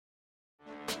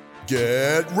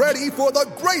Get ready for the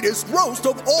greatest roast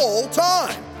of all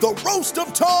time, the Roast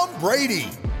of Tom Brady,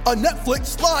 a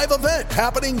Netflix live event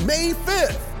happening May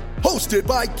 5th. Hosted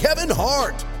by Kevin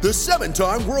Hart, the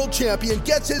 7-time world champion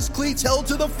gets his cleats held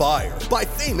to the fire by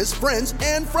famous friends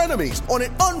and frenemies on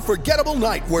an unforgettable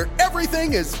night where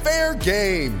everything is fair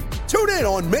game. Tune in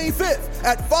on May 5th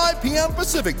at 5 p.m.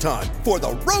 Pacific time for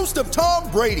the Roast of Tom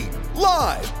Brady,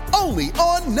 live only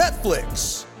on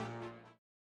Netflix.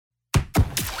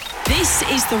 This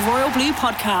is the Royal Blue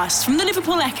Podcast from the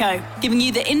Liverpool Echo, giving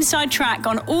you the inside track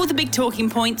on all the big talking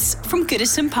points from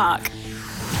Goodison Park.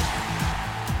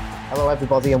 Hello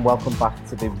everybody and welcome back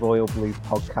to the Royal Blue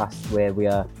Podcast, where we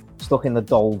are stuck in the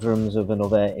doldrums of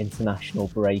another international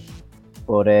break.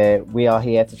 But we are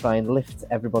here to try and lift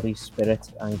everybody's spirit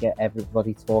and get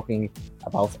everybody talking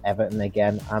about Everton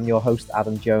again. I'm your host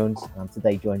Adam Jones, and I'm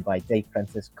today joined by Dave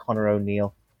Prentice, Connor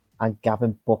O'Neill and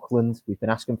Gavin Buckland. We've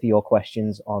been asking for your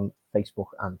questions on Facebook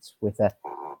and Twitter,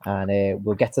 and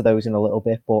we'll get to those in a little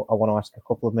bit, but I want to ask a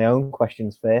couple of my own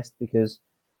questions first because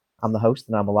I'm the host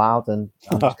and I'm allowed, and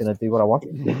I'm just going to do what I want.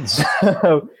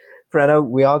 So, Brenno,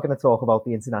 we are going to talk about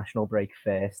the international break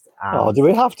first. Do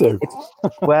we have to?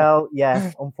 Well,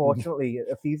 yeah, unfortunately,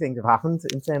 a few things have happened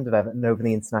in terms of Everton over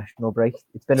the international break.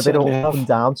 It's been a bit up and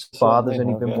down so far. There's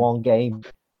only been one game.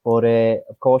 But,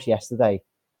 of course, yesterday,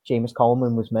 Seamus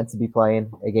Coleman was meant to be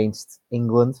playing against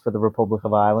England for the Republic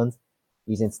of Ireland.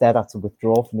 He's instead had to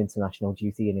withdraw from international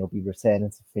duty, and he'll be returning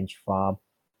to Finch Farm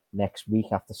next week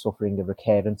after suffering a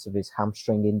recurrence of his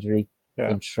hamstring injury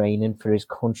in training for his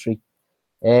country.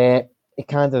 It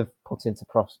kind of puts into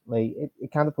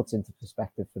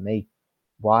perspective for me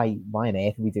why on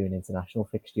earth are we doing international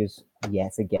fixtures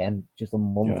yet again, just a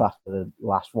month after the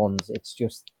last ones. It's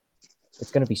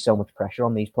going to be so much pressure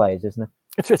on these players, isn't it?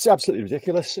 It's absolutely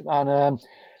ridiculous, and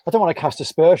I don't want to cast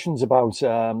aspersions about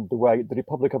the way the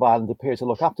Republic of Ireland appear to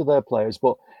look after their players,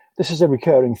 but this is a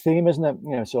recurring theme, isn't it?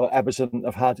 You know, so Everton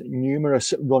have had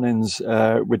numerous run-ins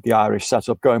with the Irish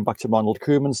setup, going back to Ronald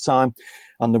Koeman's time,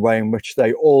 and the way in which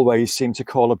they always seem to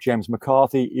call up James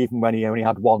McCarthy, even when he only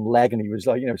had one leg and he was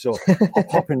like, sort of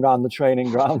hopping around the training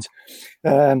ground.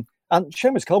 And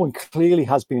Seamus Coleman clearly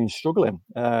has been struggling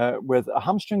with a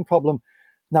hamstring problem.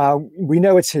 Now, we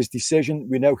know it's his decision.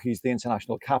 We know he's the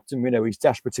international captain. We know he's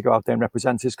desperate to go out there and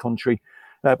represent his country.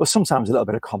 But sometimes a little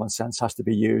bit of common sense has to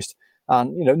be used.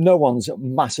 And, no one's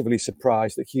massively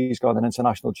surprised that he's got an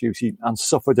international duty and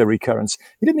suffered a recurrence.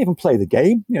 He didn't even play the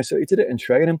game, so he did it in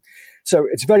training. So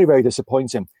it's very, very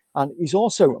disappointing. And he's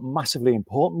also massively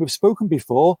important. We've spoken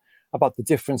before about the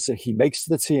difference that he makes to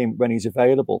the team when he's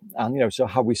available, and, so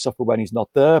how we suffer when he's not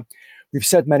there. We've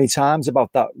said many times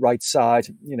about that right side,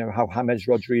 how James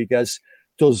Rodriguez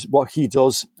does what he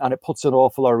does, and it puts an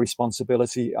awful lot of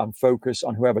responsibility and focus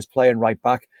on whoever's playing right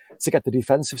back to get the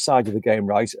defensive side of the game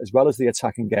right, as well as the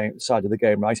attacking side of the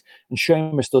game right. And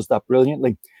Seamus does that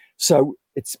brilliantly. So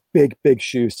it's big, big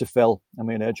shoes to fill. I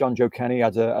mean, John Joe Kenny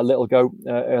had a little go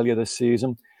earlier this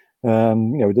season.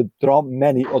 There aren't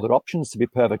many other options, to be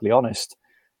perfectly honest.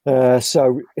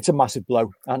 So it's a massive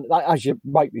blow. And as you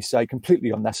rightly say,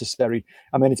 completely unnecessary.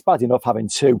 I mean, it's bad enough having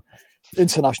two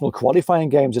international qualifying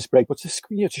games this break, but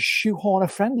to shoehorn a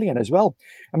friendly in as well.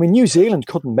 I mean, New Zealand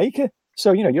couldn't make it.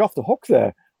 So, you're off the hook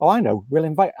there. Oh, I know. We'll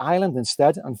invite Ireland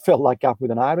instead and fill that gap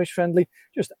with an Irish friendly.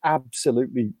 Just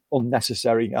absolutely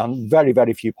unnecessary, and very,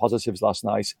 very few positives last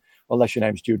night, unless your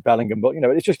name's Jude Bellingham. But,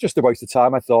 it's just a waste of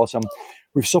time, I thought.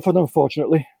 We've suffered,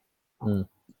 unfortunately.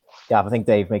 Yeah, I think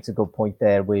Dave makes a good point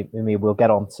there. We'll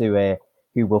get on to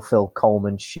who will fill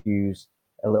Coleman's shoes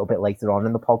a little bit later on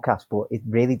in the podcast, but it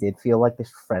really did feel like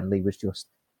this friendly was just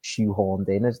shoehorned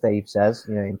in, as Dave says,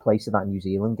 in place of that New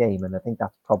Zealand game. And I think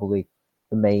that's probably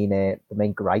the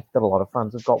main gripe that a lot of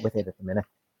fans have got with it at the minute.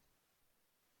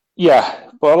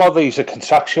 Yeah, but a lot of these are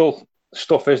contractual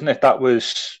stuff, isn't it? That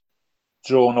was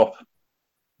drawn up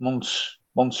months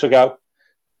ago.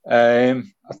 I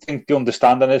think the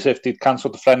understanding is if they'd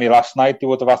cancelled the friendly last night, they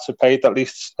would have had to pay at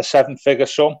least a 7-figure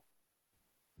sum.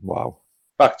 Wow.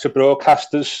 Back to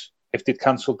broadcasters if they'd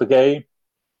cancelled the game.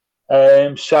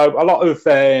 So a lot of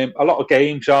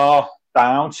games are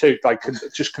down to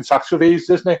just contractual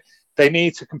reasons, isn't it? They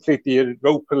need to complete the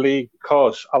Europa League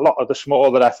because a lot of the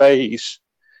smaller FAs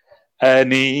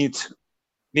need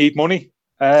money,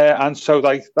 and so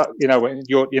that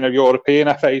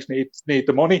European FAs need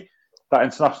the money that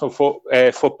international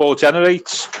football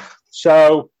generates.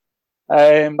 So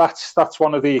that's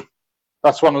one of the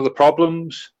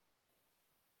problems,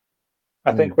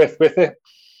 I think, with it.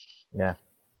 Yeah.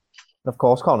 Of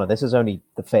course, Connor, this is only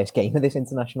the first game of this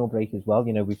international break as well.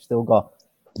 We've still got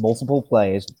multiple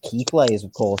players, key players,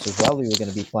 of course, as well, who are going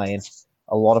to be playing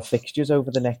a lot of fixtures over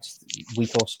the next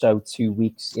week or so, 2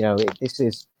 weeks. This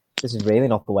is really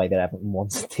not the way that Everton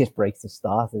wants this break to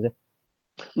start, is it?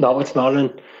 No, it's not,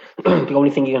 and the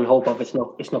only thing you can hope of, it's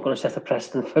not going to set a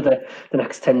precedent for the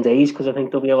next 10 days, because I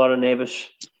think there'll be a lot of nervous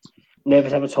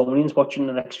Evertonians watching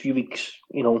the next few weeks,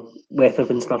 worth of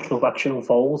international action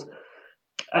unfold.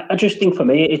 I just think for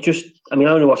me, I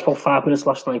only watched about 5 minutes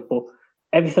last night, but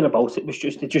everything about it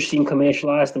just seemed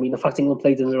commercialised. The fact England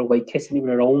played in their away kit and even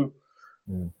their own,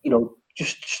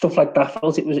 just stuff like that.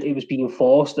 Felt it was being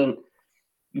forced, and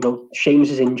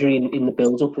Seamus' injury in the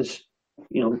build-up has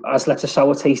left a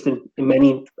sour taste in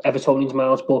many Evertonians'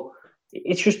 mouths. But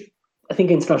it's just, I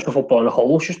think international football on a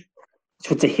whole, it's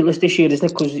ridiculous this year, isn't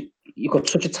it? Because you've got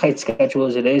such a tight schedule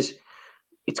as it is.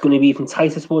 It's going to be even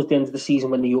tighter towards the end of the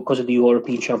season because of the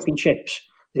European Championships.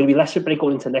 There's going to be less of a break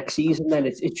going into next season. Then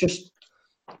it's just,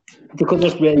 they couldn't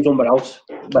have really done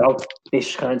without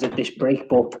this break.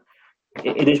 But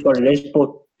it is what it is. But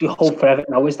the hope for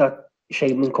Everton now is that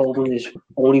Shaman Coleman is the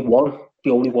only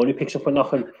one who picks up a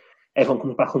knock, and everyone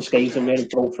comes back unscathed and really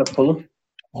broke for Fulham.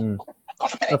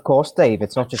 Of course, Dave,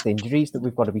 it's not just injuries that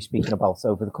we've got to be speaking about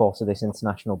over the course of this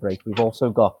international break. We've also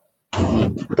got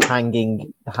the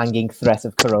hanging threat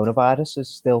of coronavirus is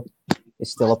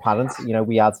still apparent.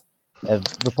 We had a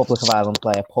Republic of Ireland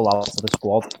player pull out of the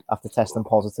squad after testing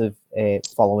positive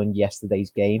following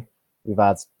yesterday's game. We've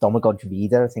had Domagoj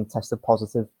Vida, I think, tested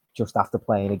positive just after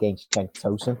playing against Cenk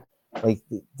Tosun. I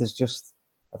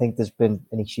think there's been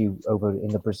an issue over in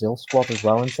the Brazil squad as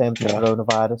well in terms of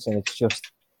coronavirus, and it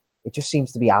just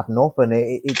seems to be adding up, and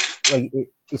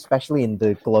especially in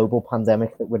the global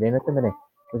pandemic that we're in at the minute.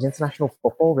 Was international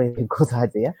football really a good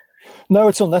idea? No,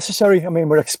 it's unnecessary.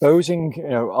 We're exposing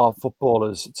our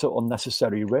footballers to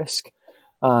unnecessary risk.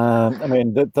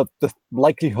 The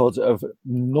likelihood of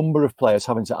number of players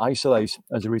having to isolate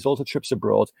as a result of trips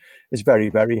abroad is very,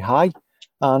 very high.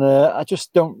 And I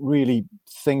just don't really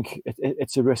think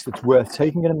it's a risk that's worth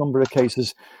taking in a number of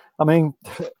cases. There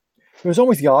was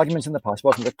always the argument in the past,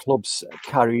 wasn't it, that clubs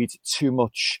carried too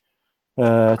much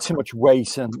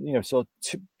weight, and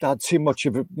had too much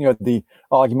of the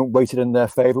argument weighted in their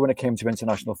favour when it came to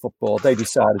international football. They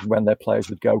decided when their players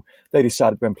would go. They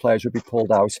decided when players would be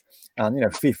pulled out, and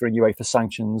FIFA and UEFA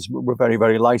sanctions were very,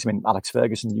 very light. Alex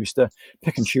Ferguson used to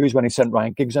pick and choose when he sent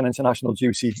Ryan Giggs on international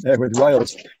duty with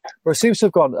Wales, but it seems to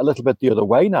have gone a little bit the other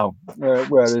way now.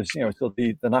 Whereas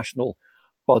the national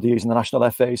bodies and the national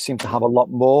FAs seem to have a lot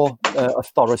more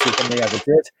authority than they ever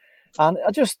did. And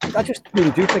I just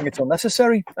really do think it's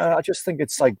unnecessary. I just think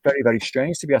it's very, very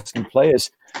strange to be asking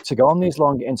players to go on these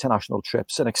long international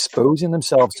trips and exposing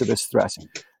themselves to this threat.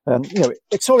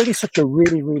 It's already such a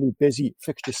really, really busy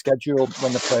fixture schedule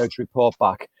when the players report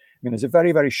back. There's a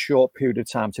very, very short period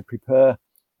of time to prepare,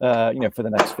 for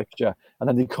the next fixture, and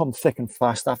then they come thick and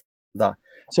fast after that.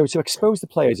 So to expose the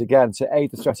players again to A,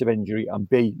 the threat of injury, and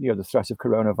B, the threat of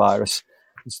coronavirus,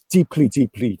 is deeply,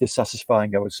 deeply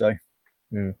dissatisfying, I would say.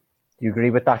 Do you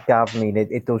agree with that, Gav?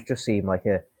 It does just seem like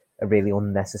a really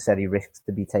unnecessary risk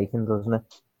to be taken, doesn't it?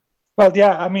 Well,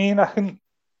 yeah. I can,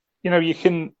 you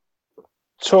can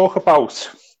talk about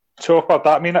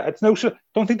that.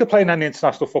 Don't think they're playing any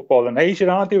international football in Asia,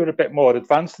 are they? We're a bit more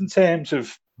advanced in terms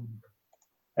of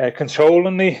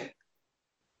controlling the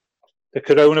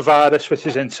coronavirus, which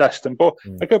is interesting. But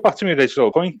I go back to my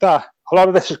original point that a lot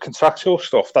of this is contractual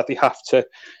stuff that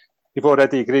they've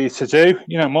already agreed to do,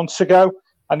 months ago.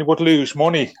 And they would lose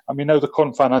money. We know the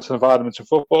current financial environment of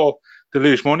football. They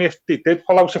lose money if they did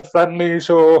pull out of friendlies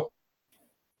or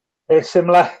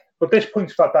similar. But this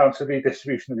points back down to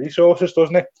redistribution of resources,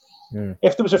 doesn't it?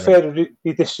 If there was a fair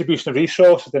redistribution of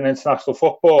resources in international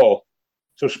football,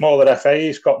 so smaller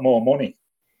FAs got more money,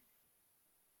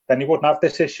 then you wouldn't have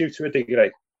this issue to a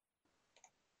degree.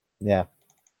 Yeah.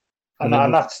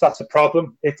 And that's a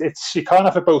problem. It's you can't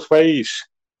have it both ways.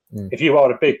 If you are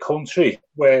a big country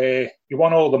where you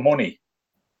want all the money,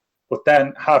 but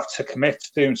then have to commit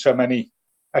to doing so many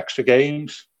extra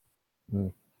games,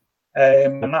 and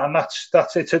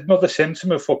that's it's another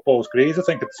symptom of football's greed, I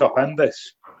think, at the top end.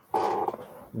 This,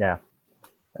 yeah.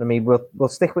 We'll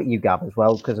stick with you, Gav, as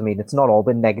well, because it's not all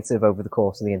been negative over the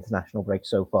course of the international break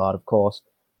so far. Of course,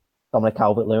 Dominic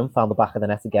Calvert-Lewin found the back of the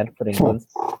net again for England.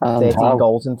 13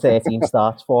 goals and 13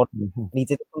 starts for him. And he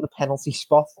did it from the penalty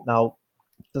spot. Now,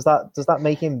 does that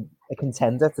make him a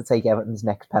contender to take Everton's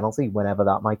next penalty whenever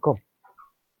that might come?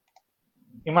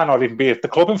 He might not even be at the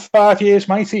club in 5 years,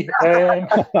 might he? I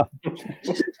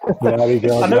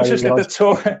noticed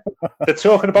that they're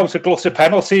talking about a glut of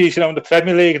penalties, in the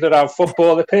Premier League and around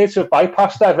football. It appears to have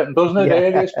bypassed Everton, doesn't it?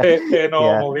 Really, it's per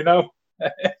normal,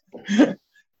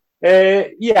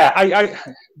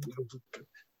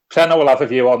 I know we'll have a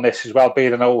view on this as well,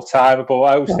 being an old timer, but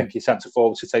I always think your centre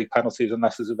forward to take penalties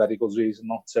unless there's a very good reason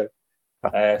not to,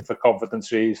 for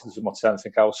confidence reasons as much as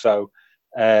anything else. So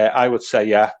I would say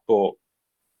yeah, but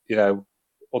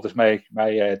others may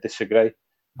disagree.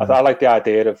 I like the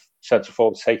idea of centre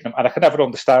forwards taking them, and I can never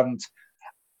understand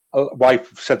why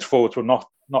centre forwards will not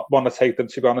want to take them,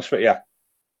 to be honest with you.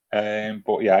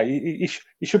 But yeah, he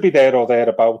should be there or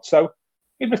thereabouts. So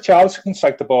even if Charles can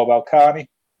strike the ball well, can't he?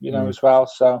 As well.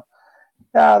 So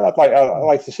yeah, I'd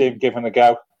like to see him giving a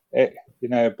go. But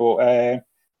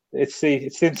it's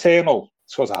the internal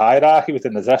sort of hierarchy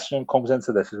within the dressing room comes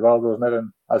into this as well, doesn't it?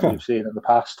 And as we've seen in the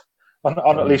past,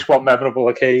 on at least one memorable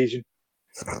occasion.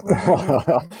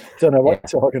 Don't know what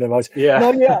you're talking about. Yeah,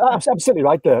 no, yeah, absolutely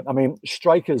right there. I mean,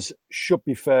 strikers should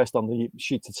be first on the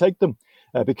sheet to take them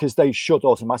because they should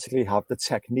automatically have the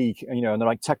technique, and the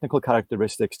right technical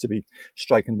characteristics to be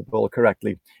striking the ball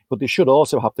correctly. But they should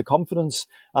also have the confidence.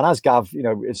 And as Gav,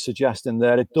 is suggesting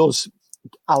there, it does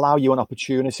allow you an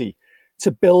opportunity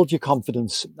to build your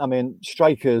confidence. I mean,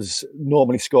 strikers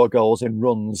normally score goals in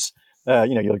runs.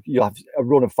 You'll have a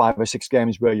run of 5 or 6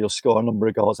 games where you'll score a number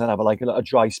of goals and have a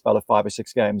dry spell of 5 or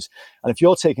 6 games. And if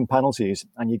you're taking penalties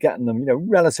and you're getting them,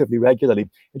 relatively regularly,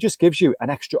 it just gives you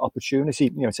an extra opportunity,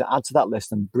 to add to that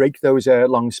list and break those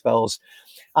long spells.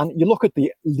 And you look at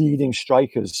the leading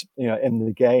strikers, in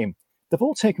the game. They've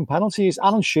all taken penalties.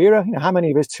 Alan Shearer, how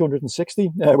many of his 260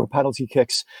 were penalty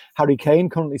kicks? Harry Kane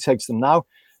currently takes them now.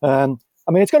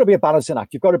 I mean, it's got to be a balancing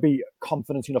act. You've got to be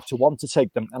confident enough to want to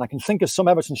take them. And I can think of some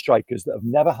Everton strikers that have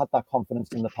never had that confidence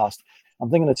in the past.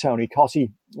 I'm thinking of Tony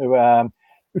Cottee, who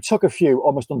took a few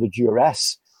almost under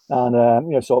duress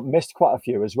and, sort of missed quite a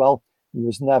few as well. He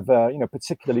was never,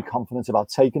 particularly confident about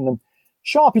taking them.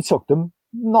 Sharpie took them,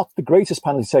 not the greatest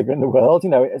penalty taker in the world,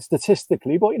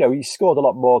 statistically, but, he scored a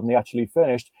lot more than he actually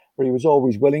finished, but he was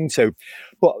always willing to.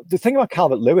 But the thing about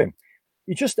Calvert-Lewin,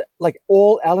 he just, like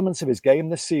all elements of his game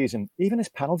this season, even his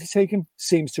penalty taking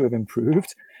seems to have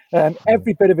improved.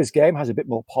 Every bit of his game has a bit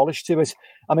more polish to it.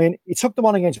 I mean, he took the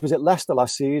one against, was it Leicester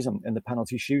last season in the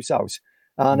penalty shootout?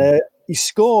 And he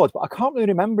scored, but I can't really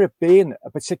remember it being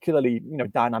a particularly,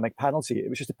 dynamic penalty. It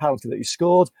was just a penalty that he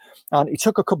scored. And he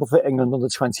took a couple for England under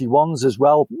 21s as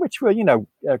well, which were,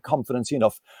 confident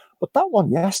enough. But that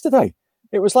one yesterday,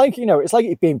 it was like, it's like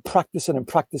he'd been practicing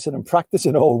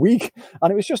all week.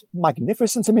 And it was just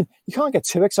magnificent. I mean, you can't get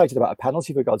too excited about a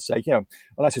penalty, for God's sake,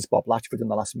 unless it's Bob Latchford in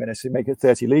the last minute to make it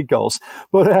 30 league goals.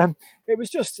 But it was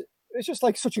just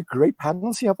like such a great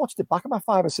penalty. I've watched it back about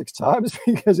 5 or 6 times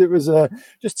because it was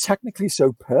just technically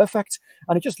so perfect.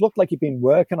 And it just looked like he'd been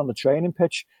working on the training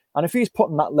pitch. And if he's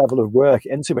putting that level of work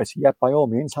into it, yeah, by all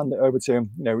means, hand it over to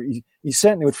him. He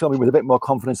certainly would fill me with a bit more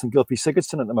confidence than Gylfi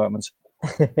Sigurdsson at the moment.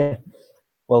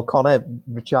 Well, Connor,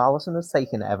 Richarlison has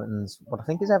taken Everton's, what I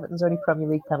think is Everton's only Premier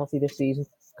League penalty this season.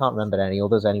 Can't remember any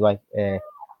others anyway.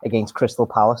 Against Crystal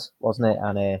Palace, wasn't it?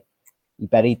 And he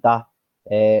buried that.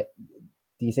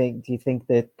 Do you think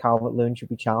that Calvert-Lewin should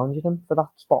be challenging him for that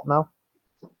spot now?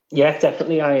 Yeah,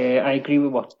 definitely. I agree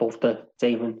with what both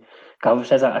Dave and Calvert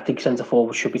says. I think centre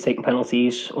forwards should be taking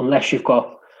penalties unless you've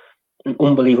got an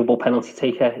unbelievable penalty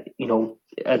taker.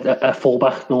 A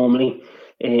fullback normally.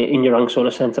 In your ranks or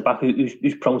a centre-back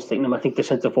who's prone to taking them. I think the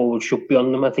centre-forward should be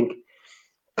on them. I think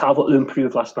Calvert-Lewin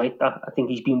proved last night that. I think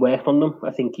he's been working on them.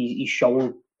 I think he's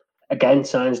shown, again,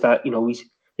 signs that,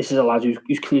 this is a lad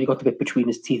who's clearly got a bit between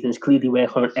his teeth and is clearly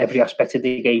working on every aspect of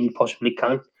the game he possibly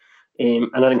can. And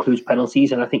that includes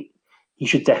penalties. And I think he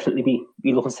should definitely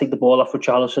be looking to take the ball off with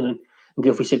Richarlison and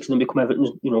Gylfi Sigurdsson and become Everton's,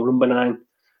 number 9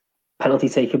 penalty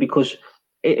taker, because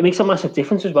it makes a massive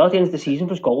difference as well at the end of the season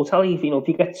for his goal tally. If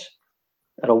he gets...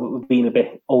 I know we're being a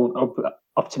bit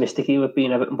optimistic here with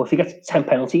being Everton, but if he gets 10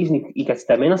 penalties and he gets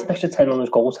them in, that's an extra 10 on his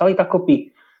goal tally. That could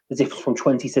be the difference from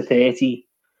 20 to 30,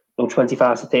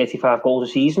 25 to 35 goals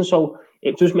a season. So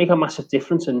it does make a massive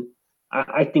difference, and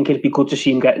I think it'd be good to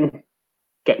see him getting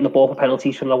the ball for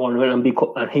penalties from now on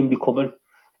and him becoming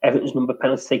Everton's number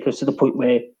penalty taker to the point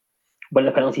where when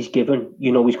the penalty's given,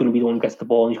 he's going to be the one who gets the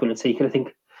ball and he's going to take it. I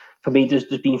think for me, there's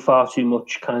been far too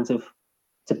much kind of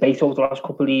debate over the last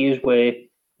couple of years where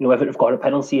Everton have got a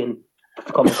penalty and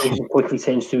the conversation quickly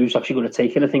turns to who's actually going to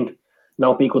take it. I think now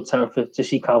would be a good time to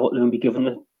see Calvert-Lewin be given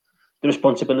the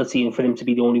responsibility and for him to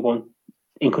be the only one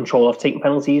in control of taking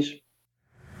penalties.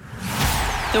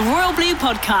 The Royal Blue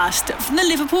Podcast from the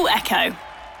Liverpool Echo.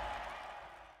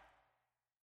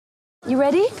 You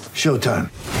ready? Showtime.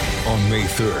 On May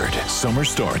 3rd, summer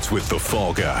starts with The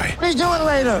Fall Guy. Let's do it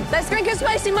later. Let's drink a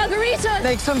spicy margarita.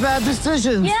 Make some bad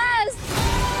decisions. Yes!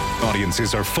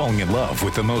 Audiences are falling in love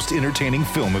with the most entertaining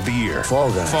film of the year.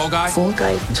 Fall Guy. Fall Guy? Fall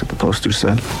Guy. That's what the poster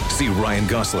said. See Ryan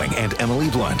Gosling and Emily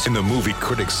Blunt in the movie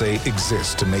critics say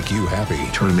exists to make you happy.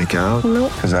 Trying to make it out?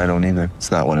 Nope. Because I don't either. It's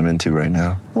not what I'm into right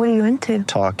now. What are you into?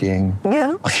 Talking.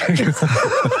 Yeah.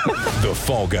 The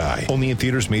Fall Guy. Only in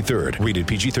theaters May 3rd. Rated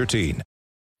PG-13.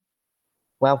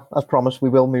 Well, as promised, we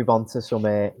will move on to some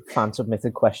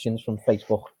fan-submitted questions from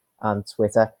Facebook and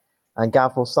Twitter. And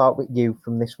Gav, we'll start with you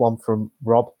from this one from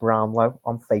Rob Brownlow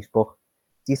on Facebook.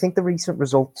 Do you think the recent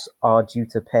results are due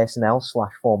to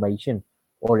personnel/formation,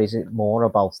 or is it more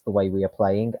about the way we are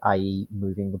playing, i.e.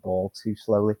 moving the ball too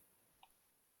slowly?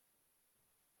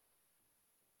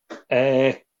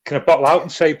 Can I bottle out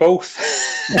and say both?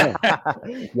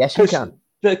 Yes, you can.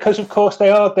 Because, of course, they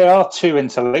are two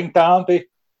interlinked, aren't they?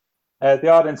 They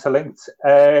are interlinked.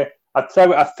 I'd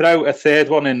throw a third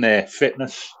one in there,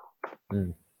 fitness.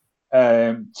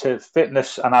 To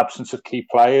fitness and absence of key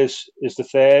players is the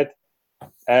third.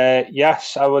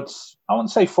 Yes, I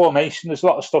wouldn't say formation. There's a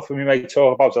lot of stuff we may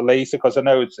talk about it later, because I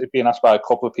know it's been asked by a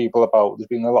couple of people about. There's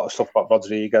been a lot of stuff about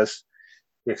Rodriguez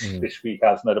this week,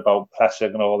 hasn't it, about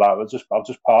pressing and all that. I'll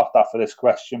just park that for this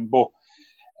question. But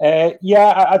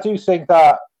I do think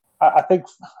that I think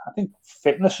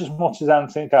fitness as much as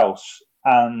anything else,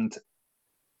 and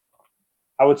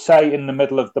I would say in the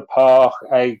middle of the park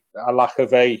a lack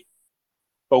of a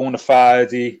bona fide,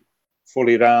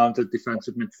 fully rounded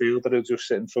defensive midfielder who just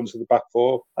sit in front of the back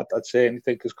four. I'd certainly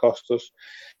think has cost us.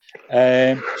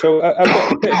 So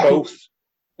a bit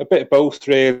of both,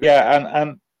 really. Yeah,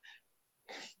 and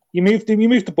you move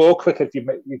the ball quicker if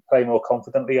you play more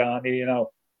confidently, aren't you? You know,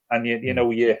 and you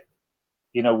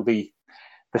know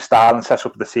the style and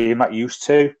setup of the team that you used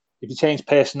to. If you change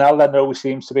personnel, then there always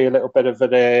seems to be a little bit of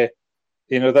a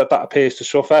that appears to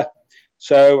suffer.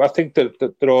 So I think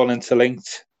that they're all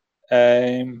interlinked.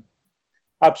 Absence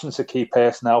of key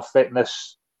personnel,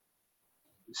 fitness,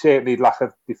 certainly lack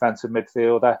of defensive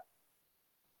midfielder,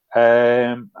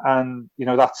 and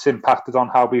that's impacted on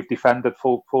how we've defended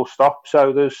full stop.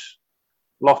 So there's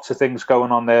lots of things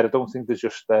going on there. I don't think there's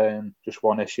just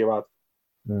one issue.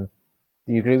 Do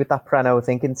you agree with that, Preno? I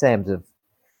think in terms of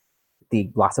the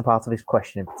latter part of this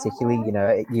question in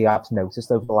particular, you have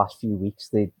noticed over the last few weeks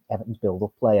the Everton's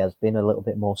build-up play has been a little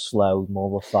bit more slow, more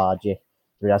lethargic.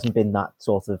 There hasn't been that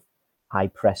sort of high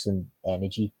press and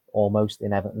energy almost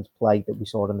in Everton's play that we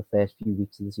saw in the first few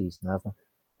weeks of the season, hasn't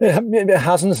it? It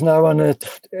hasn't now, and it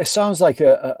sounds like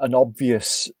an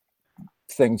obvious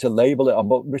thing to label it on,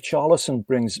 but Richarlison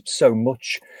brings so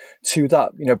much to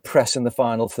that, press in the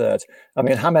final third. I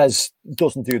mean, James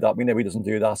doesn't do that. We know he doesn't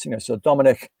do that. So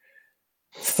Dominic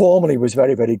formerly was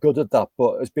very, very good at that,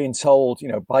 but has been told,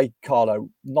 by Carlo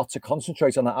not to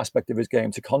concentrate on that aspect of his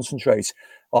game, to concentrate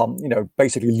on,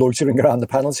 basically loitering around the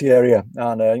penalty area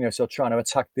and, so trying to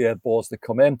attack the balls that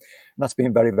come in. And that's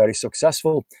been very, very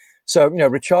successful. So,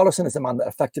 Richarlison is the man that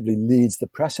effectively leads the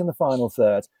press in the final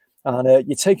third. And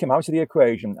you take him out of the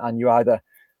equation and you either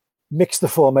mix the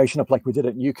formation up like we did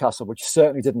at Newcastle, which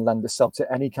certainly didn't lend itself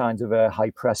to any kind of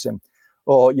high pressing,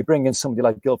 or you bring in somebody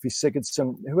like Gylfi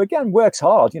Sigurdsson, who again works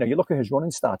hard. You look at his running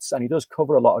stats and he does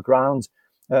cover a lot of ground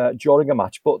during a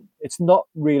match, but it's not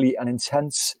really an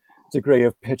intense degree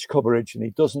of pitch coverage, and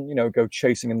he doesn't, go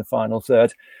chasing in the final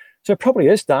third. So it probably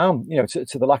is down,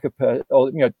 to the lack of,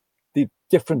 the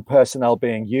different personnel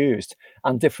being used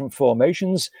and different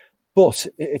formations. But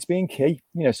it's been key,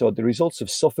 so the results have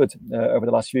suffered over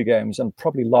the last few games, and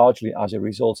probably largely as a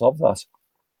result of that.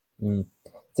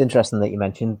 It's interesting that you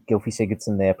mentioned Gylfi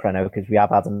Sigurdsson there, Preno, because we have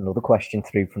had another question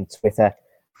through from Twitter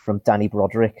from Danny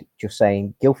Broderick, just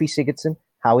saying, Gylfi Sigurdsson,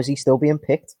 how is he still being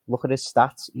picked? Look at his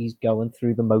stats. He's going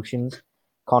through the motions.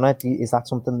 Connor, is that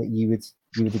something that you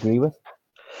would agree with?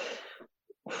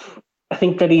 I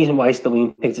think the reason why he's still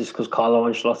being picked is because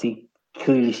Carlo Ancelotti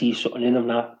clearly sees something in him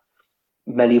that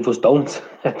many of us don't.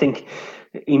 I think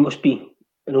he must be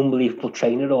an unbelievable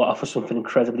trainer or offer something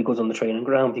incredibly good on the training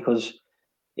ground, because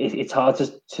it's hard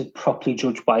to properly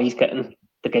judge why he's getting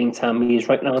the game time he is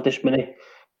right now at this minute,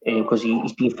 because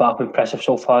he's been far more impressive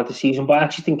so far this season. But I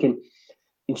actually think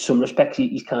in some respects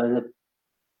he's kind of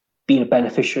been a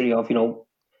beneficiary of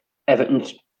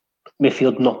Everton's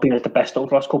midfield not being at the best over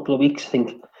the last couple of weeks. I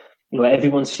think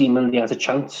everyone seemingly has a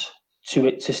chance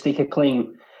to stake a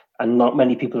claim, and not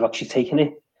many people have actually taken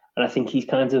it. And I think he's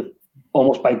kind of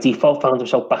almost by default found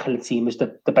himself back in the team as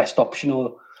the best option,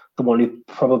 or the one who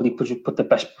probably put the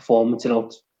best performance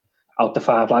out the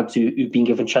five lads who've been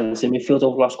given chance in midfield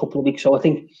over the last couple of weeks. So I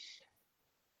think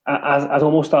I'd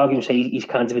almost argue and say he's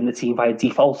kind of in the team by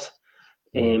default.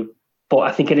 But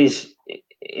I think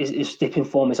it's dipping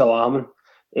form is alarming.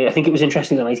 I think it was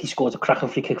interesting the night he scored a cracking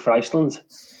free kick for Iceland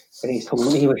against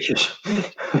Hungary, which is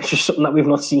something that we've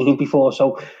not seen before.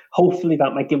 So hopefully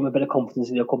that might give him a bit of confidence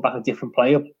and he'll come back a different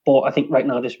player. But I think right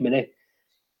now, this minute,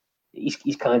 he's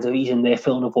in there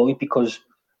filling a void because,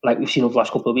 like we've seen over the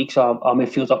last couple of weeks, our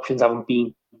midfield options aren't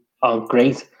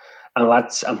great, and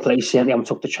lads and players certainly haven't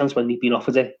took the chance when they've been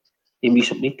offered it in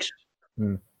recent weeks.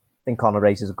 I think Connor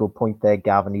raises a good point there,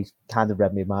 Gavin. He's kind of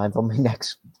read my mind on my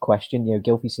next question.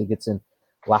 Gylfi Sigurdsson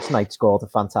last night scored a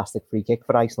fantastic free kick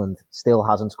for Iceland. Still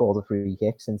hasn't scored a free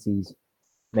kick since he's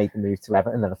made the move to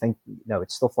Everton. And I think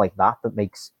it's stuff like that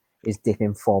makes his dip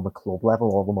in form at club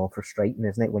level all the more frustrating,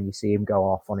 isn't it? When you see him go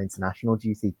off on international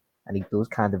duty and he does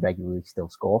kind of regularly still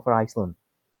score for Iceland.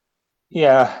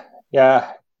 Yeah.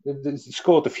 He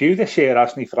scored a few this year,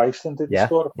 hasn't he, for Iceland? Did he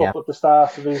score a couple at the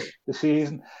start of the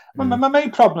season? My main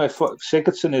problem with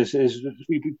Sigurdsson is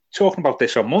we were talking about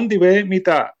this on Monday, weren't we?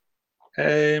 That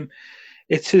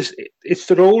it's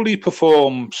the role he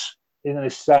performs in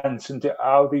a sense, and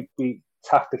how we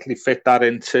tactically fit that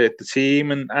into the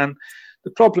team. And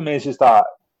the problem is that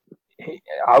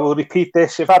I will repeat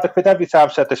this. If Adequate every time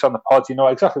I've said this on the pod, you know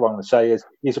exactly what I'm going to say. Is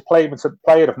he's a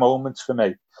player of moments for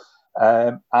me.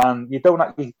 And you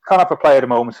can't have a player of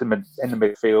moments in the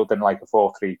midfield in like a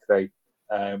 4-3-3,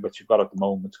 which you've got at the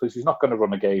moment, because he's not going to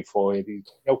run a game for you.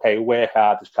 He'll work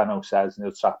hard, as Peno says, and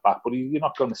he'll track back, but you're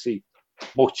not going to see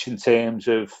much in terms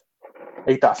of,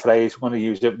 I hate that phrase, I'm going to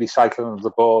use it, recycling of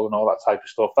the ball and all that type of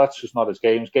stuff. That's just not his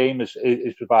game. His game is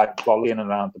providing quality in and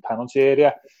around the penalty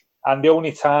area. And the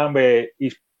only time where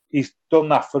he's done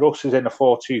that for us is in a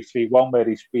 4-2-3-1, where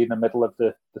he's been in the middle of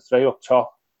the three up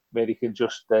top, where he can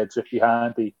just drip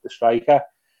behind the striker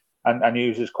and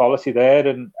use his quality there,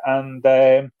 and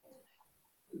that's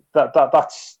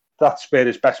where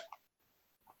his best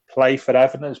play for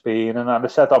Everton has been. And I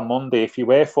said on Monday, if you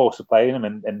were forced to play him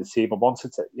in the team, I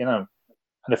wanted to, and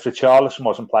if Richarlison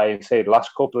wasn't playing, say the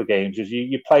last couple of games,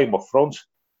 you play him up front,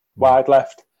 wide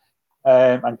left,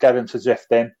 and get him to drift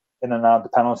in and around the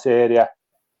penalty area,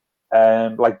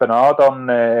 like Bernard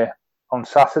on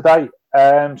Saturday.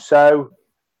 So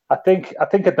I think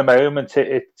at the moment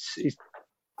he's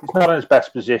not in his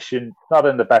best position, not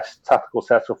in the best tactical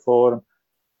setup for him,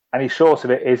 and he sort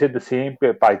of is in the team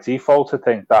by default. I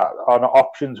think that are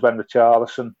options when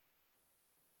Richarlison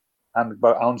and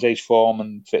Andre's form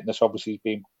and fitness obviously has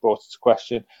been brought into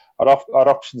question. Our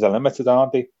options are limited,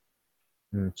 aren't they?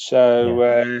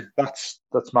 So that's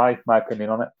my opinion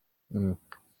on it.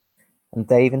 And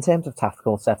Dave, in terms of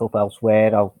tactical setup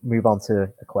elsewhere, I'll move on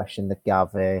to a question that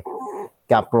Gav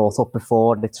brought up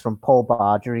before. It's from Paul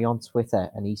Bargery on Twitter,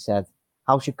 and he said,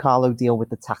 how should Carlo deal with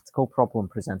the tactical problem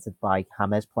presented by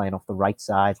James playing off the right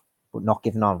side, but not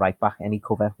giving our right back any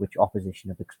cover, which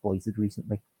opposition have exploited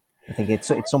recently? I think it's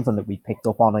something that we picked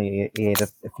up on here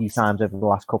a few times over the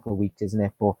last couple of weeks, isn't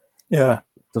it? But it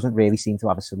doesn't really seem to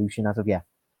have a solution as of yet.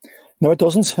 No, it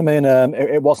doesn't. I mean,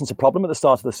 it wasn't a problem at the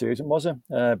start of the season, was it?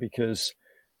 Because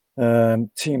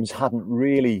teams hadn't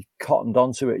really cottoned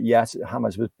onto it yet.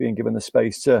 James was being given the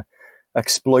space to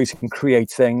exploit and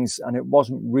create things, and it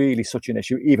wasn't really such an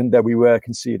issue, even though we were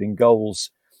conceding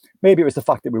goals. Maybe it was the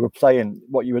fact that we were playing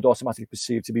what you would automatically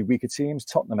perceive to be weaker teams,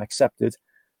 Tottenham accepted,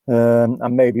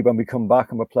 and maybe when we come back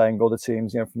and we're playing other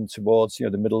teams, from towards the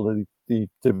middle of the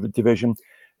division,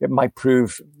 it might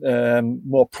prove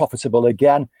more profitable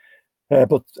again.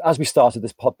 But as we started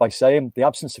this pod by saying, the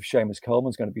absence of Seamus Coleman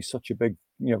is going to be such a big,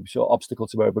 sort of obstacle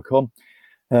to overcome,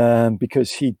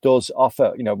 because he does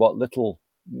offer, what little,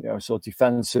 sort of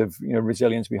defensive,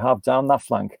 resilience we have down that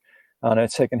flank,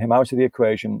 and taking him out of the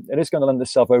equation, it is going to lend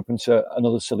itself open to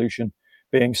another solution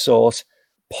being sought,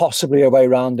 possibly a way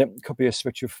around it. Could be a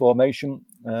switch of formation,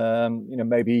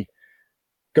 maybe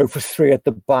go for three at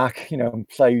the back, and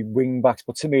play wing backs.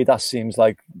 But to me, that seems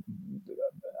like,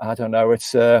 I don't know,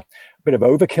 it's a bit of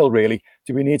overkill, really.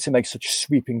 Do we need to make such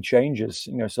sweeping changes,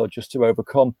 so just to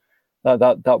overcome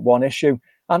that one issue?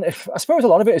 And I suppose a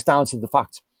lot of it is down to the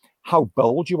fact how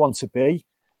bold you want to be.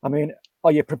 I mean,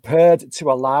 are you prepared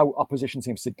to allow opposition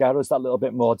teams to get us that little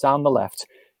bit more down the left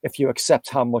if you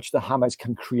accept how much the Hammers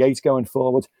can create going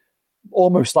forward?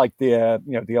 Almost like the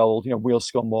old, we'll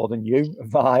score more than you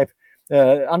vibe.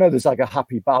 I know there's like a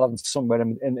happy balance somewhere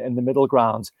in the middle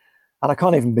ground. And I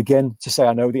can't even begin to say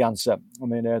I know the answer. I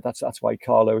mean, that's why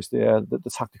Carlo's the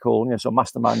tactical, so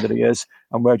mastermind that he is,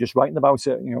 and we're just writing about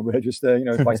it. We're just writing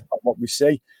about what we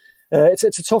see. It's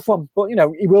a tough one, but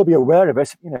he will be aware of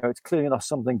it. It's clearly not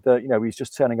something that he's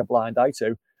just turning a blind eye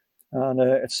to, and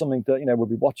it's something that we'll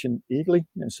be watching eagerly.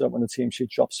 So when the team sheet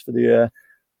drops for the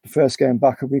first game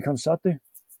back a week on Saturday.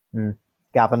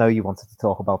 Gav, I know you wanted to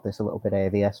talk about this a little bit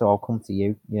earlier, so I'll come to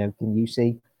you. Can you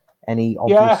see any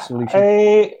obvious solution?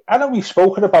 I know we've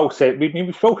spoken about it.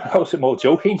 We've spoken about it more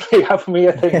jokingly, haven't we?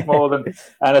 I think more than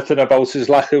anything about his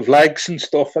lack of legs and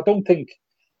stuff. I don't think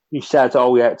you said,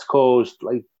 "Oh yeah, it's caused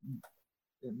like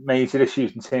major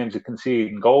issues in terms of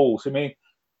conceding goals." I mean,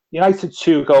 United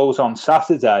 2 goals on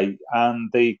Saturday, and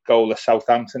the goal of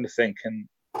Southampton, I think, and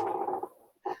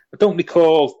I don't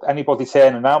recall anybody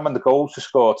turning around when the goals were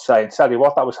scored saying, "Tell you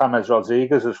what, that was James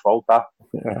Rodriguez's fault." That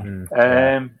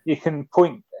you can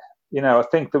point. I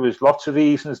think there was lots of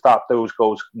reasons that those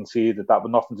goals conceded that were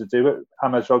nothing to do with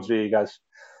James Rodriguez.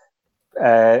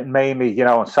 Mainly,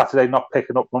 on Saturday, not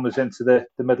picking up runners into the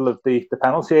middle of the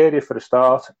penalty area for a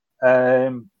start.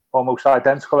 Almost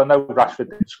identical. I know Rashford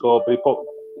didn't score, but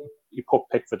he put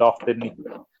Pickford off, didn't he?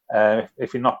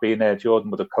 If he'd not been there,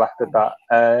 Jordan would have collected that.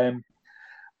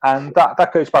 And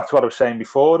that goes back to what I was saying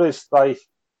before, is like,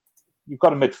 you've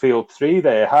got a midfield 3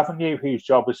 there, haven't you, whose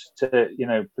job is to,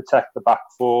 protect the back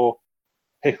 4,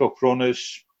 pick up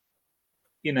runners.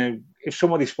 If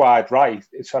somebody's wide right,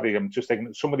 I'm just thinking,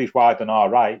 if somebody's wide on our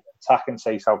right, attacking,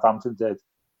 say, Southampton did,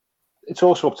 it's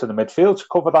also up to the midfield to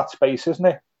cover that space, isn't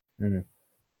it? Mm.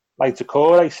 Like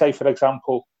Decore, say, for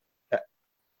example,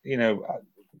 and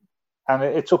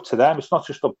it's up to them. It's not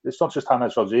just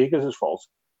James Rodriguez's fault.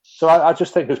 So I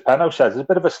just think, as Penno says, it's a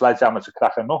bit of a sledgehammer to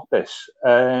crack a nut, this,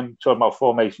 talking about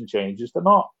formation changes. They're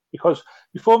not, because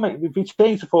if we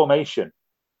change the formation,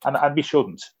 and we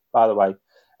shouldn't, by the way,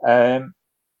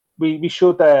 we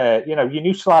should, you're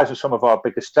utilising some of our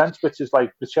biggest strengths, which is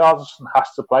like Richarlison has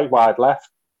to play wide left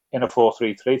in a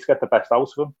 4-3-3 to get the best out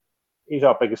of him. He's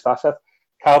our biggest asset.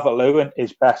 Calvert-Lewin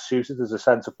is best suited as a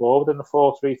centre forward in the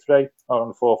 4-3-3 or in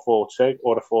the 4-4-2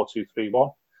 or the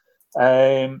 4-2-3-1.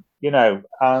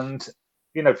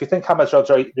 If you think James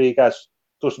Rodriguez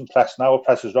doesn't press now or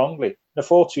presses wrongly, in a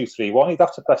 4-2-3-1, he'd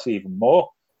have to press even more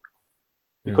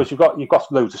because you've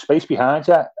got loads of space behind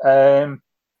you.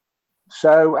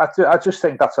 So I just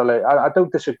think that's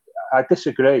I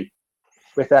disagree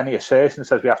with any assertion that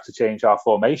says we have to change our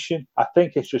formation. I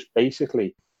think it's just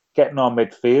basically getting our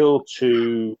midfield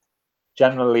to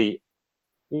generally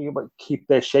keep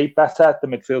their shape better, the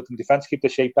midfield and defence keep their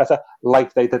shape better,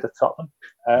 like they did at Tottenham,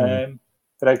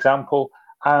 for example.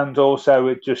 And also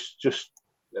it just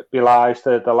belies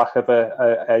the lack of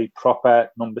a proper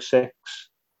number 6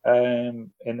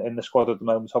 in the squad at the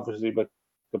moment, obviously, with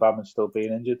Gabamon still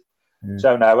being injured.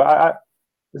 So no, I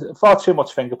far too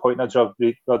much finger pointing at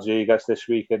Rodriguez this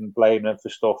week and blaming him for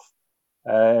stuff.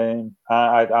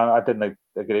 I didn't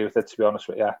agree with it, to be honest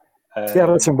with you.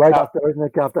 Everton way back there, isn't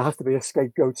it, Gav? There has to be a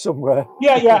scapegoat somewhere.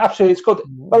 Yeah, absolutely. It's good.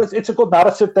 Well, it's a good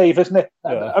narrative, Dave, isn't it?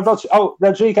 Yeah.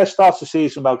 Rodriguez starts the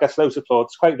season well, gets loads of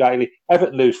plaudits, quite rightly.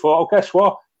 Everton lose 4. Oh, guess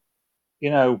what?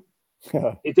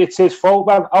 It's his fault.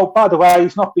 Well, by the way,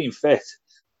 he's not been fit.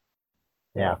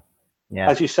 Yeah.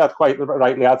 As you said quite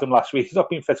rightly, Adam, last week, he's not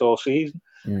been fit all season.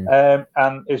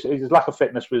 And his lack of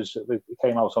fitness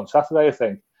came out on Saturday, I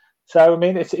think. So, I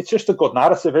mean, it's just a good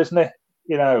narrative, isn't it?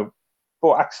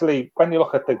 But actually, when you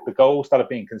look at the goals that are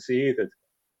being conceded,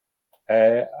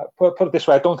 put it this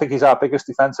way, I don't think he's our biggest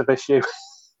defensive issue.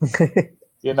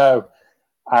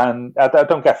 And I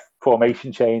don't get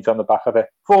formation change on the back of it.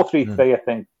 4-3-3, I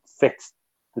think, fits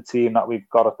the team that we've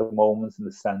got at the moment in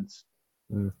the sense,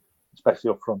 especially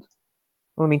up front.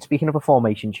 Well, I mean, speaking of a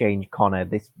formation change, Connor,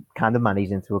 this kind of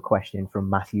managed into a question from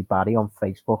Matthew Barry on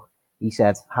Facebook. He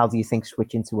said, how do you think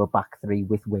switching to a back 3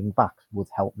 with wing backs would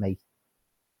help make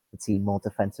the team more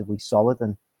defensively solid?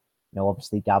 And,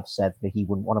 obviously Gav said that he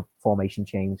wouldn't want a formation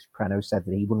change. Preno said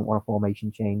that he wouldn't want a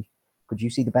formation change. Could you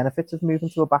see the benefits of moving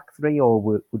to a back 3, or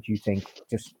would you think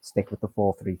just stick with the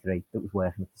 4-3-3 that was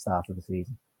working at the start of the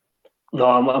season? No,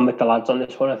 I'm with the lads on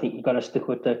this one. I think you've got to stick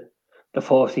with the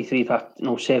 4-3-3 that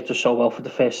served us so well for the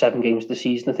first 7 games of the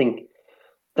season. I think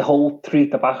the whole 3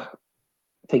 at the back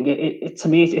thing, to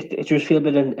me, it just feels a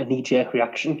bit of a knee-jerk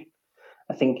reaction.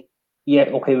 I think,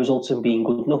 results in being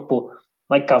good enough, but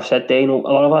like Gav said there, a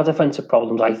lot of our defensive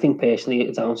problems, I think personally,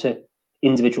 are down to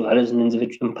individual errors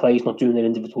and players not doing their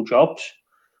individual jobs.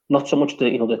 Not so much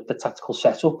the tactical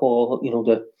setup or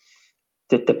the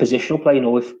positional play.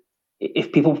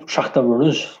 If people track their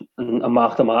runners and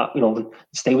mark them out,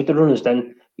 stay with the runners,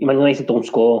 then Man United don't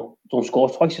score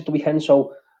twice at the weekend.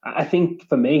 So I think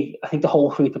for me, the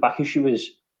whole 3 at the back issue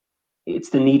it's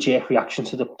the knee-jerk reaction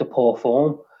to the poor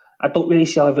form. I don't really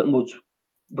see how Everton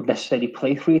would necessarily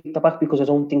play 3 at the back, because I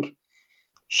don't think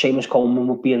Seamus Coleman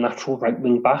would be a natural right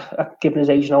wing back given his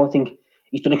age now. I think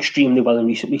he's done extremely well in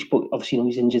recent weeks, but obviously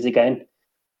he's injured again.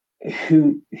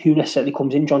 Who necessarily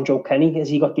comes in? John Joe Kenny, has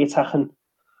he got the attacking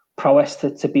prowess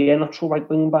to be a natural right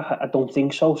wing back. I don't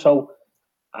think so. So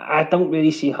I don't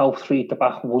really see how 3 at the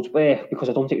back would work, because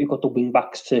I don't think we've got the wing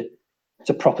backs to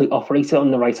properly operate it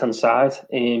on the right hand side.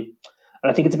 And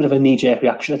I think it's a bit of a knee jerk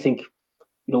reaction. I think,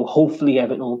 hopefully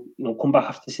Everton will come back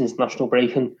after this international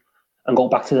break and go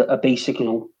back to a basic,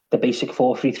 the basic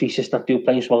 4-3-3 system that they were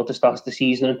playing well at the start of the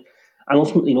season, and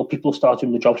ultimately, people start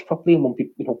doing the jobs properly, and won't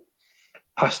be,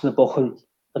 passing the buck and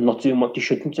not doing what they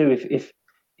shouldn't do. If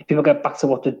people get back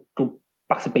to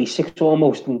back to basics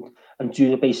almost and do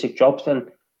the basic jobs, then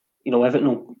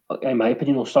Everton, in my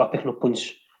opinion, will start picking up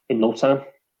points in no time.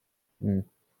 And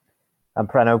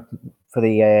Preno, for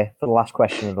the last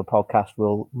question of the podcast,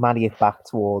 we'll marry it back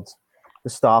towards the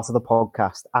start of the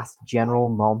podcast. General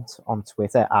Mont on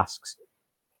Twitter asks,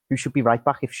 who should be right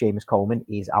back if Seamus Coleman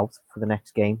is out for the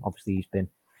next game? Obviously, he's been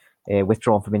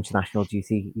withdrawn from international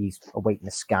duty. He's awaiting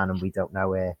a scan, and we don't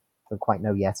quite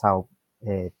know yet how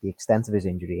the extent of his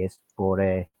injury is.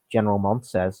 But General Mont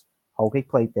says Holgate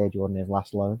played there during his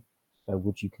last loan. So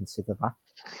would you consider that?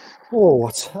 Oh,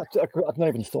 I've not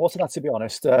even thought of that, to be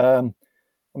honest. The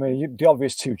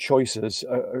obvious two choices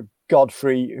are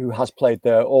Godfrey, who has played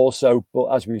there also, but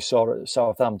as we saw at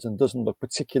Southampton, doesn't look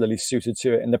particularly suited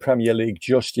to it in the Premier League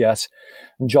just yet.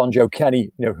 And John Joe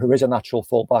Kenny, who is a natural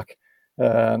fullback,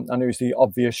 and who's the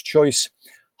obvious choice.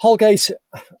 Holgate,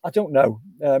 I don't know.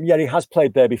 Yeah, he has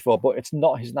played there before, but it's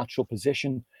not his natural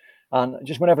position. And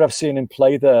just whenever I've seen him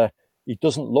play there, he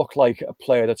doesn't look like a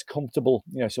player that's comfortable,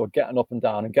 sort of getting up and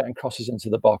down and getting crosses into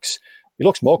the box. He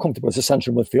looks more comfortable as a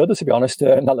central midfielder, to be honest,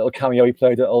 in that little cameo he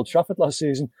played at Old Trafford last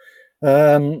season.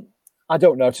 I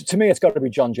don't know. To me, it's got to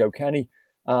be John Joe Kenny.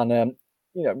 And,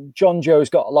 John Joe's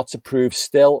got a lot to prove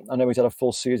still. I know he's had a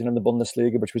full season in the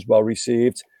Bundesliga, which was well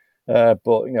received. But,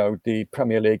 the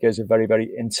Premier League is a very,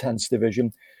 very intense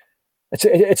division.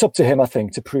 It's up to him, I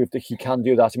think, to prove that he can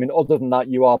do that. Other than that,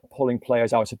 you are pulling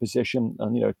players out of position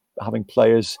and, having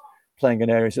players playing in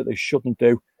areas that they shouldn't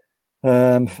do.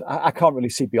 I can't really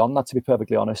see beyond that, to be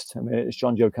perfectly honest. It's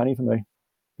John Joe Kenny for me.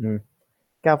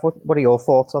 Gav, what are your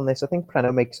thoughts on this? I think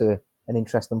Preno makes an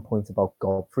interesting point about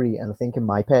Godfrey, and I think, in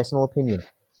my personal opinion,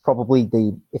 probably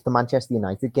if the Manchester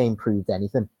United game proved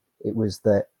anything, it was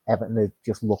that Everton had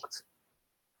just looked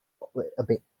a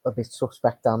bit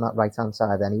suspect down that right-hand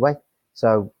side anyway.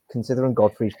 So, considering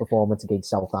Godfrey's performance against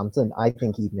Southampton, I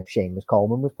think even if Seamus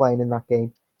Coleman was playing in that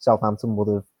game, Southampton would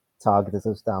have targeted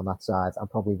us down that side and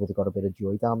probably would have got a bit of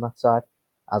joy down that side,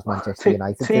 as Manchester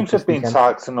United teams have been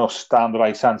targeting us down the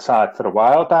right-hand side for a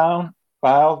while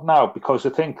now, because I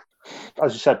think,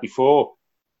 as I said before,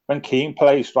 when Keane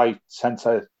plays right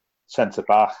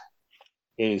centre-back,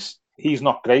 he's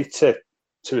not great to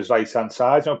his right-hand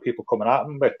side. People coming at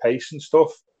him with pace and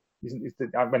stuff.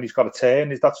 When he's got a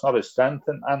turn, that's not his strength.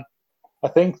 And I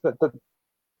think that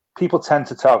people tend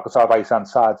to target our right-hand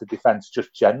side of defence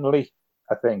just generally.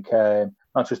 I think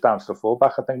not just down to the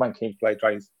full-back. I think when Keane played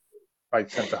right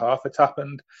centre-half, it's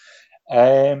happened.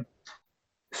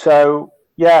 So,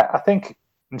 yeah, I think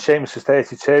in Seamus is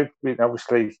 32.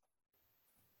 Obviously,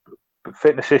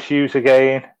 fitness issues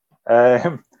again.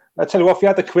 I tell you what, if you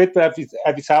had a quid for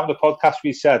every time on the podcast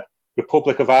we said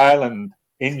Republic of Ireland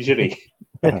injury,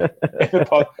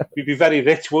 we'd be very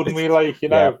rich, wouldn't we?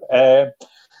 I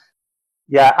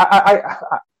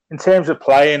in terms of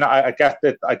playing, I get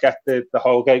the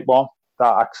Holgate one.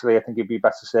 That actually, I think he'd be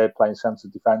better served playing centre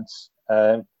defence.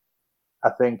 I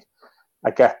think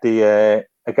I get the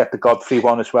Godfrey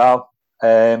one as well,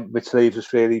 which leaves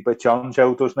us really with John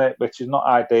Joe, doesn't it? Which is not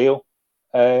ideal,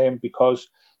 because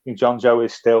I think John Joe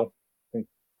is still,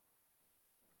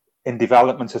 in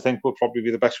development. I think would probably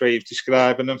be the best way of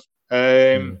describing him.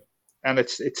 And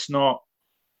it's not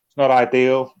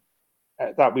ideal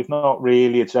that we've not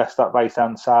really addressed that right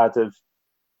hand side of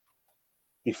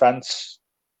defence.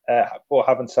 But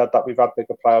having said that, we've had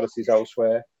bigger priorities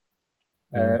elsewhere.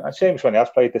 And Seamus, when he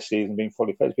has played this season, being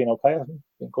fully fit, has been okay. Hasn't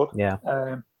he? Been good.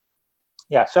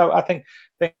 Yeah. So I think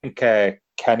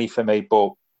Kenny for me,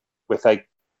 but with a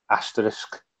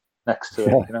asterisk next to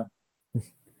it.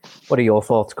 What are your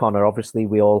thoughts, Connor? Obviously,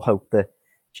 we all hope that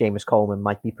Seamus Coleman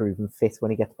might be proven fit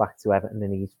when he gets back to Everton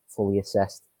and he's fully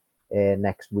assessed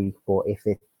next week. But if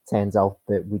it turns out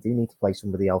that we do need to play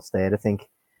somebody else there, I think,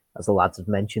 as the lads have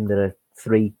mentioned, there are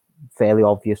three fairly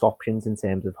obvious options in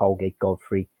terms of Holgate,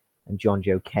 Godfrey, and John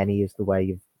Joe Kenny is the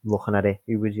way of looking at it.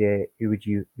 Who would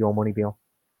your money be on?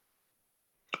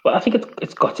 Well, I think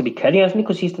it's got to be Kenny, hasn't it?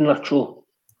 Because he's the natural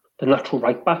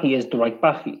right back. He is the right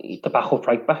back, the backup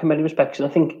right back in many respects. And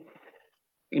I think,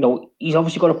 he's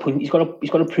obviously got a point. He's got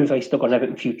to prove that he's still got an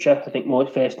Everton future. I think more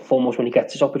first and foremost when he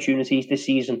gets his opportunities this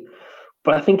season.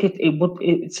 But I think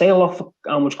it'd say a lot for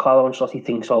how much Carlo Ancelotti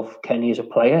thinks of Kenny as a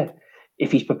player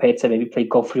if he's prepared to maybe play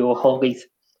Godfrey or Holgate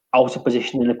out of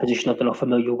position in a position that they're not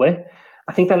familiar with.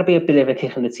 I think that'll be a bit of a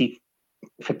kick in the teeth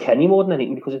for Kenny more than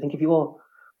anything, because I think if you're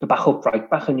the backup right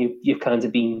back and you've kind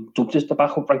of been dubbed as the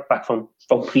backup right back from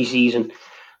pre-season,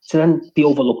 to then be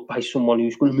overlooked by someone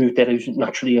who's going to move there, who's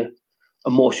naturally a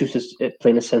more suited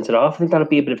playing a centre half, I think that'll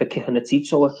be a bit of a kick in the teeth.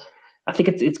 So I think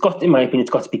it's got, in my opinion, it's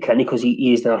got to be Kenny, because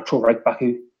he is the natural right back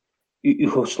who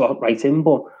will slot right in.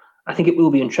 But I think it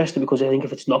will be interesting, because I think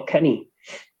if it's not Kenny,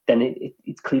 then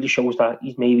it clearly shows that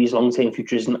maybe his long-term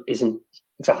future isn't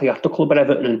exactly at the club at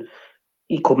Everton, and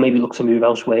he could maybe look to move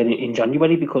elsewhere in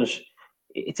January, because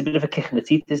it's a bit of a kick in the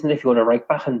teeth, isn't it? If you're a right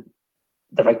back and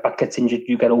the right back gets injured,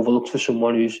 you get overlooked for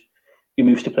someone who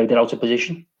moves to play that out of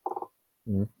position.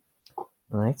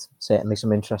 Right, certainly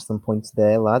some interesting points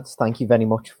there, lads. Thank you very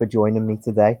much for joining me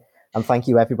today. And thank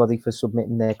you, everybody, for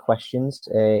submitting their questions.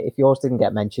 If yours didn't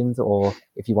get mentioned, or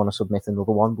if you want to submit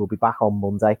another one, we'll be back on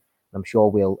Monday. I'm sure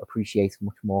we'll appreciate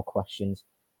much more questions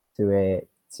to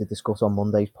discuss on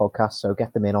Monday's podcast. So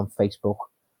get them in on Facebook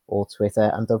or Twitter.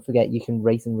 And don't forget, you can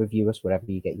rate and review us wherever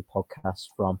you get your podcasts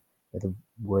from.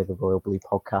 We're the Royal Blue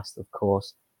Podcast, of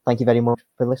course. Thank you very much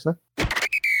for listening.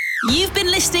 You've been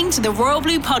listening to the Royal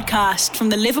Blue Podcast from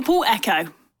the Liverpool Echo.